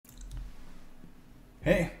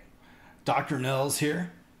Hey, Dr. Nels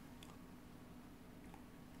here.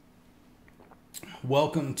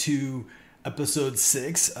 Welcome to episode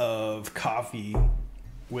 6 of Coffee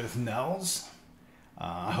with Nels.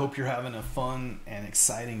 I hope you're having a fun and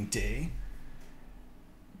exciting day.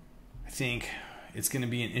 I think it's going to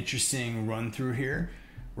be an interesting run through here.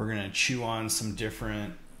 We're going to chew on some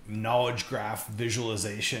different knowledge graph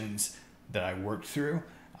visualizations that I worked through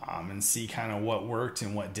and see kind of what worked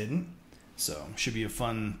and what didn't. So should be a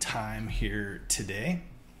fun time here today.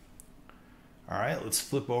 All right, let's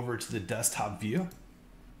flip over to the desktop view.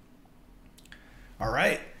 All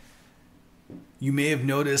right, you may have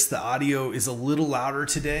noticed the audio is a little louder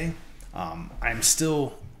today. I'm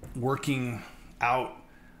still working out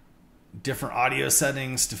different audio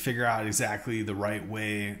settings to figure out exactly the right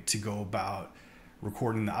way to go about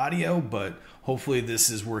recording the audio, but hopefully this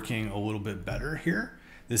is working a little bit better here.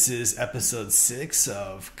 This is episode 6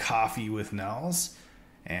 of Coffee with Nels,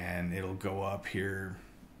 and it'll go up here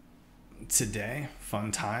today.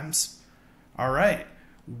 Fun times. All right,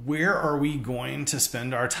 where are we going to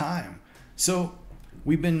spend our time? So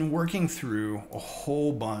we've been working through a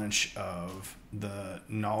whole bunch of the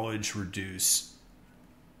Knowledge Reduce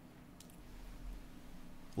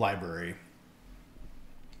library,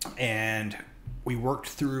 and we worked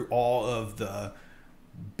through all of the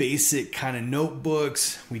basic kind of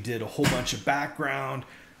notebooks. We did a whole bunch of background.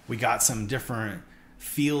 We got some different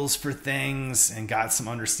feels for things and got some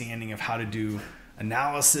understanding of how to do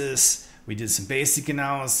analysis. We did some basic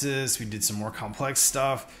analysis. We did some more complex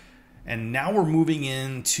stuff. And now we're moving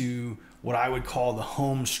into what I would call the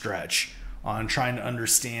home stretch on trying to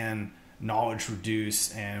understand Knowledge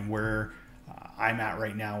Reduce and where I'm at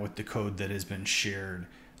right now with the code that has been shared.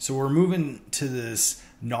 So we're moving to this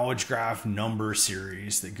knowledge graph number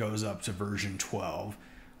series that goes up to version 12.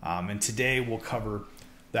 And today we'll cover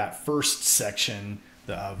that first section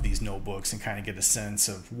of these notebooks and kind of get a sense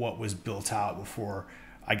of what was built out before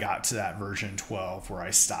I got to that version 12 where I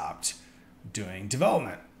stopped doing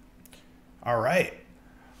development. All right.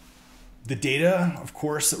 The data, of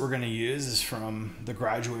course, that we're going to use is from the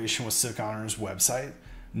Graduation with Civic Honors website.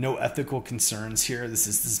 No ethical concerns here. This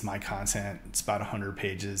is my content. It's about 100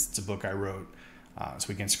 pages. It's a book I wrote. So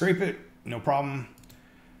we can scrape it. No problem.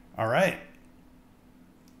 All right.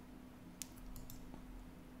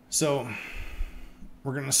 So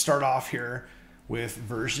we're going to start off here with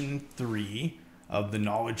version 3 of the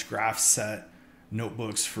Knowledge Graph Set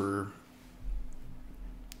notebooks for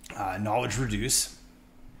Knowledge Reduce.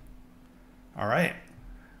 All right.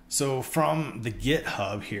 So from the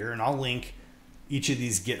GitHub here, and I'll link each of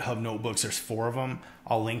these GitHub notebooks. There's 4 of them.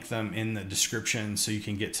 I'll link them in the description so you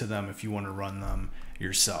can get to them if you want to run them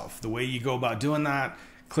yourself. The way you go about doing that,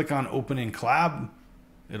 click on Open in Collab.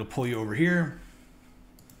 It'll pull you over here.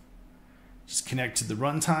 Just connect to the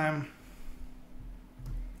runtime.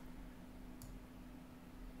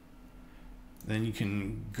 Then you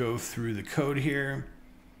can go through the code here.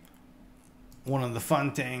 One of the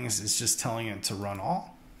fun things is just telling it to run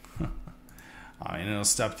all. And it'll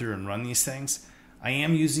step through and run these things. I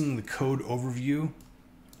am using the code overview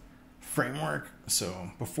framework.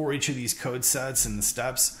 So before each of these code sets and the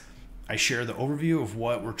steps, I share the overview of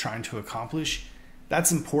what we're trying to accomplish.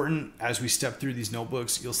 That's important as we step through these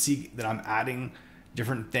notebooks. You'll see that I'm adding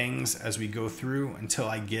different things as we go through until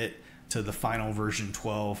I get to the final version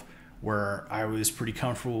 12 where I was pretty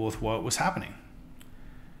comfortable with what was happening.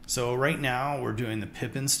 So right now we're doing the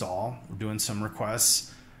pip install. We're doing some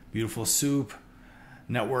requests, beautiful soup,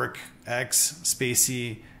 network x,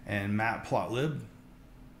 spacey, and matplotlib.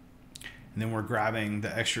 And then we're grabbing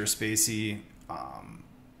the extra spacey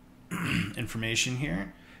information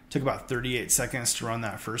here. Took about 38 seconds to run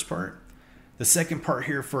that first part. The second part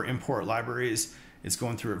here for import libraries is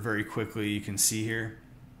going through it very quickly. You can see here.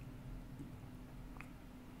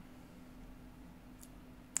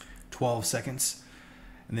 12 seconds.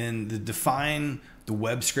 And then the define the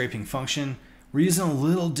web scraping function. We're using a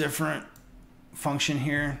little different function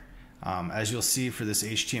here. As you'll see for this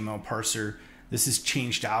HTML parser, this has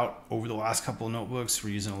changed out over the last couple of notebooks.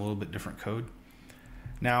 We're using a little bit different code.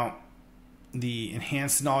 Now, the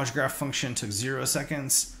enhance knowledge graph function took 0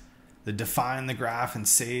 seconds. The define the graph and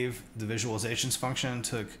save the visualizations function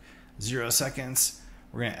took 0 seconds.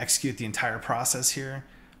 We're going to execute the entire process here.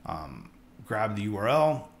 Grab the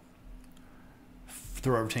URL,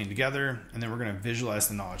 throw everything together, and then we're going to visualize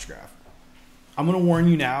the knowledge graph. I'm going to warn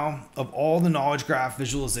you now, of all the knowledge graph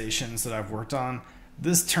visualizations that I've worked on,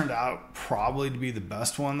 this turned out probably to be the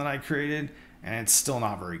best one that I created, and it's still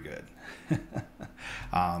not very good.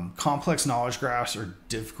 Complex knowledge graphs are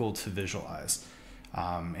difficult to visualize.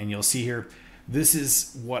 And you'll see here, this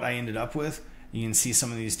is what I ended up with. You can see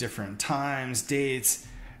some of these different times, dates,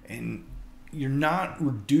 and you're not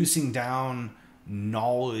reducing down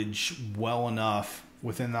knowledge well enough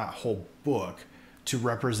within that whole book to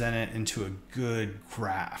represent it into a good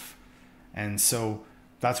graph. And so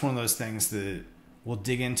that's one of those things that we'll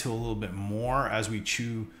dig into a little bit more as we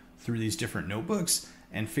chew through these different notebooks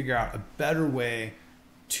and figure out a better way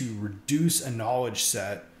to reduce a knowledge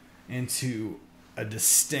set into a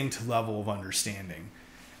distinct level of understanding.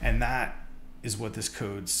 And that is what this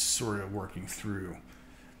code's sort of working through.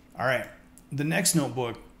 All right, the next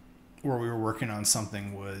notebook where we were working on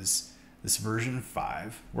something was this version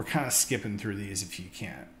 5. We're kind of skipping through these if you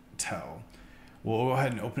can't tell. We'll go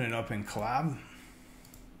ahead and open it up in Collab,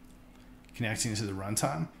 connecting to the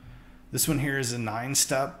runtime. This one here is a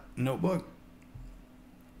 9-step notebook.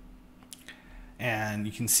 And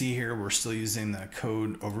you can see here we're still using the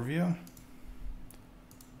code overview.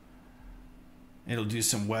 It'll do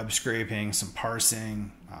some web scraping, some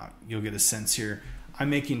parsing. You'll get a sense here. I'm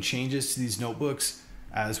making changes to these notebooks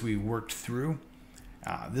as we worked through.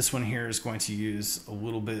 This one here is going to use a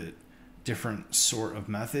little bit different sort of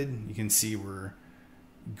method. You can see we're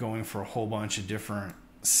going for a whole bunch of different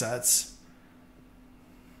sets.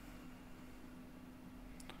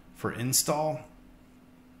 For install,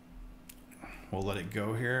 we'll let it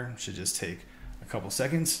go here. Should just take a couple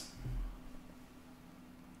seconds.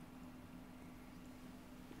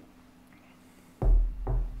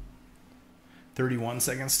 "31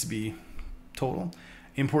 seconds to be total.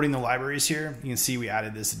 Importing the libraries here, you can see we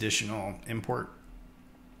added this additional import.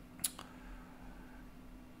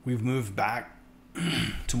 We've moved back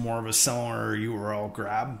to more of a similar URL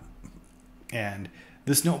grab. And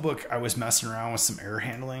this notebook, I was messing around with some error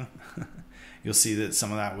handling. You'll see that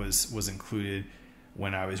some of that was included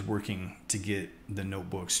when I was working to get the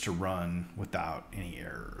notebooks to run without any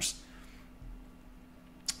errors.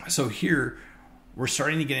 So here, we're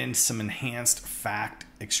starting to get into some enhanced fact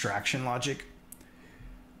extraction logic.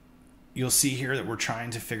 You'll see here that we're trying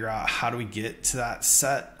to figure out how do we get to that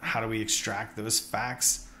set? How do we extract those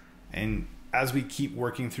facts? And as we keep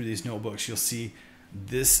working through these notebooks, you'll see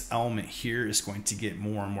this element here is going to get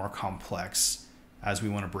more and more complex as we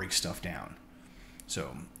want to break stuff down.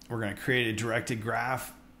 So we're going to create a directed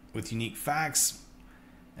graph with unique facts,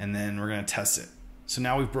 and then we're going to test it. So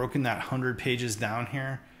now we've broken that 100 pages down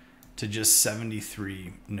here to just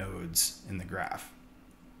 73 nodes in the graph.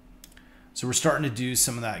 So we're starting to do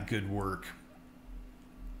some of that good work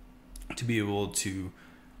to be able to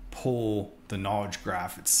pull the knowledge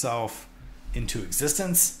graph itself into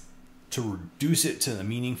existence, to reduce it to the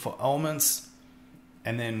meaningful elements,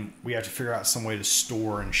 and then we have to figure out some way to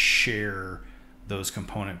store and share those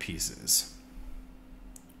component pieces.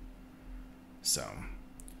 So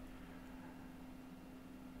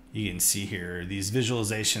you can see here these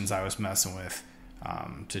visualizations I was messing with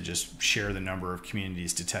to just share the number of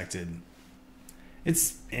communities detected.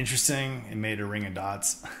 It's interesting. It made a ring of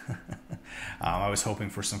dots. I was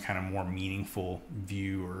hoping for some kind of more meaningful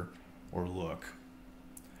view or look.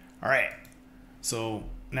 All right, so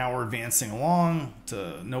now we're advancing along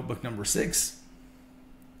to notebook number 6.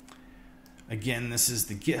 Again, this is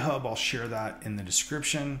the GitHub. I'll share that in the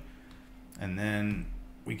description. And then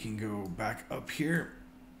we can go back up here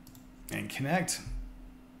and connect.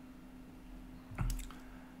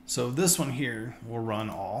 So this one here will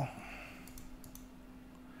run all.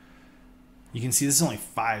 You can see this is only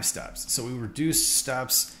 5 steps. So we reduced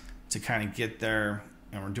steps to kind of get there,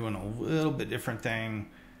 and we're doing a little bit different thing.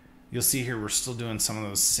 You'll see here we're still doing some of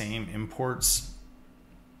those same imports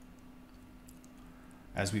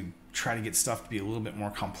as we try to get stuff to be a little bit more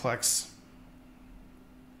complex.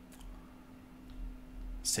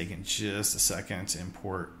 It's taking just a second to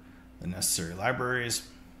import the necessary libraries.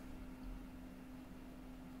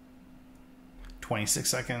 26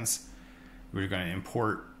 seconds. We're going to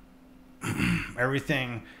import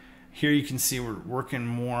everything. Here you can see we're working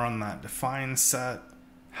more on that define set.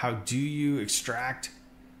 How do you extract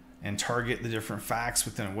and target the different facts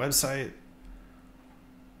within a website?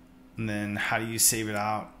 And then how do you save it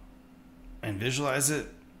out and visualize it?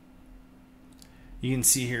 You can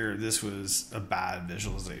see here this was a bad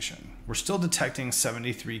visualization. We're still detecting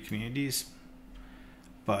 73 communities,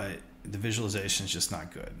 but the visualization is just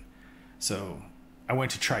not good. So I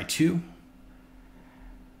went to try 2.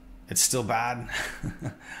 It's still bad.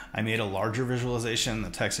 I made a larger visualization. The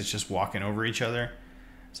text is just walking over each other.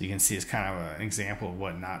 So you can see it's kind of an example of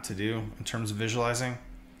what not to do in terms of visualizing.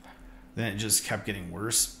 Then it just kept getting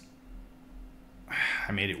worse.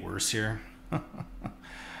 I made it worse here.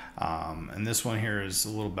 And this one here is a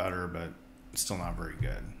little better, but still not very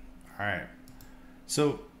good. All right.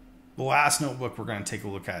 So the last notebook we're going to take a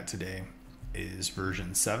look at today is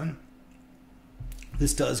version 7.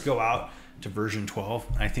 This does go out to version 12.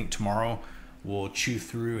 I think tomorrow we'll chew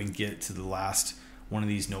through and get to the last one of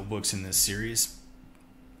these notebooks in this series.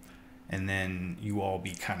 And then you all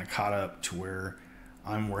be kind of caught up to where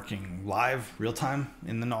I'm working live, real time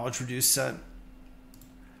in the knowledge reduced set.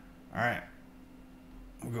 All right.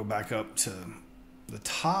 We'll go back up to the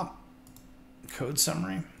top, code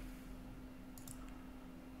summary.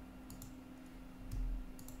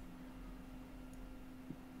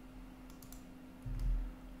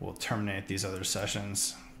 We'll terminate these other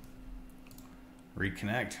sessions,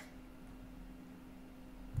 reconnect,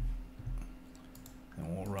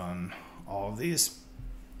 and we'll run all of these.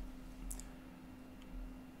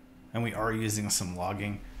 And we are using some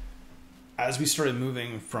logging. As we started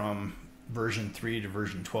moving from version 3 to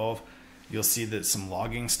version 12, you'll see that some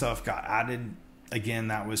logging stuff got added. Again,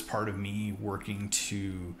 that was part of me working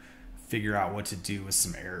to figure out what to do with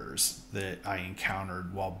some errors that I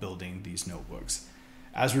encountered while building these notebooks.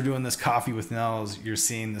 As we're doing this coffee with Nels, you're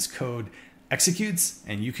seeing this code executes,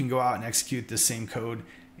 and you can go out and execute this same code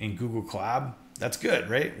in Google Colab. That's good,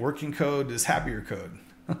 right? Working code is happier code.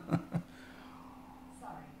 Sorry,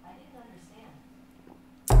 I didn't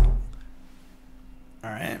understand. All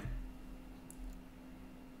right.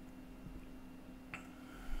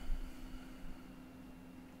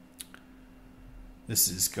 This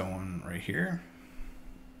is going right here.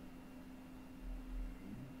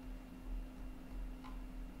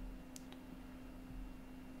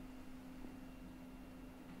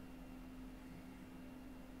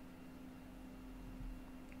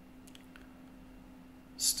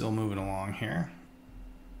 Still moving along here.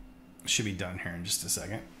 Should be done here in just a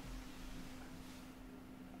second.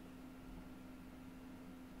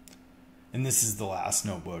 And this is the last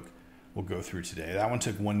notebook we'll go through today. That one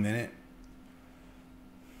took 1 minute.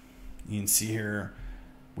 You can see here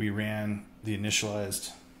we ran the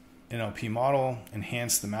initialized NLP model,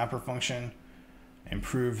 enhanced the mapper function,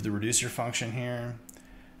 improved the reducer function here,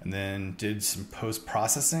 and then did some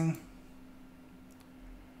post-processing.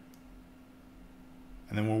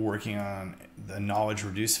 And then we're working on the knowledge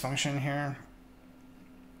reduce function here.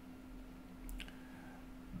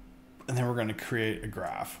 And then we're going to create a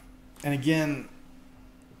graph. And again,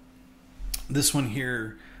 this one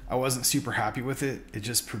here, I wasn't super happy with it. It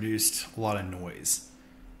just produced a lot of noise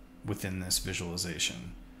within this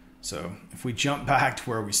visualization. So if we jump back to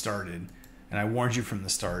where we started, and I warned you from the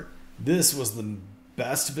start, this was the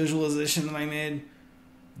best visualization that I made,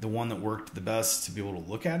 the one that worked the best to be able to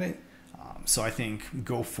look at it. So I think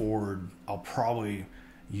go forward, I'll probably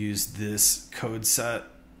use this code set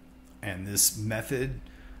and this method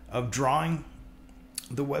of drawing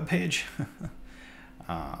the web page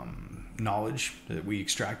knowledge that we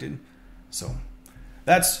extracted. So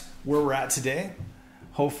that's where we're at today.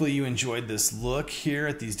 Hopefully you enjoyed this look here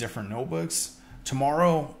at these different notebooks.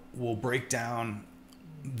 Tomorrow we'll break down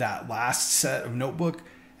that last set of notebook,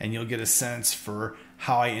 and you'll get a sense for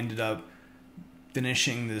how I ended up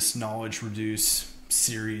finishing this knowledge reduce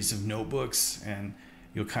series of notebooks, and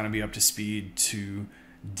you'll kind of be up to speed to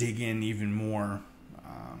dig in even more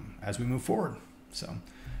as we move forward. So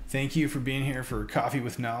thank you for being here for Coffee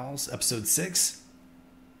with Nels, episode 6.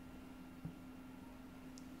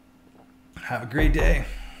 Have a great day.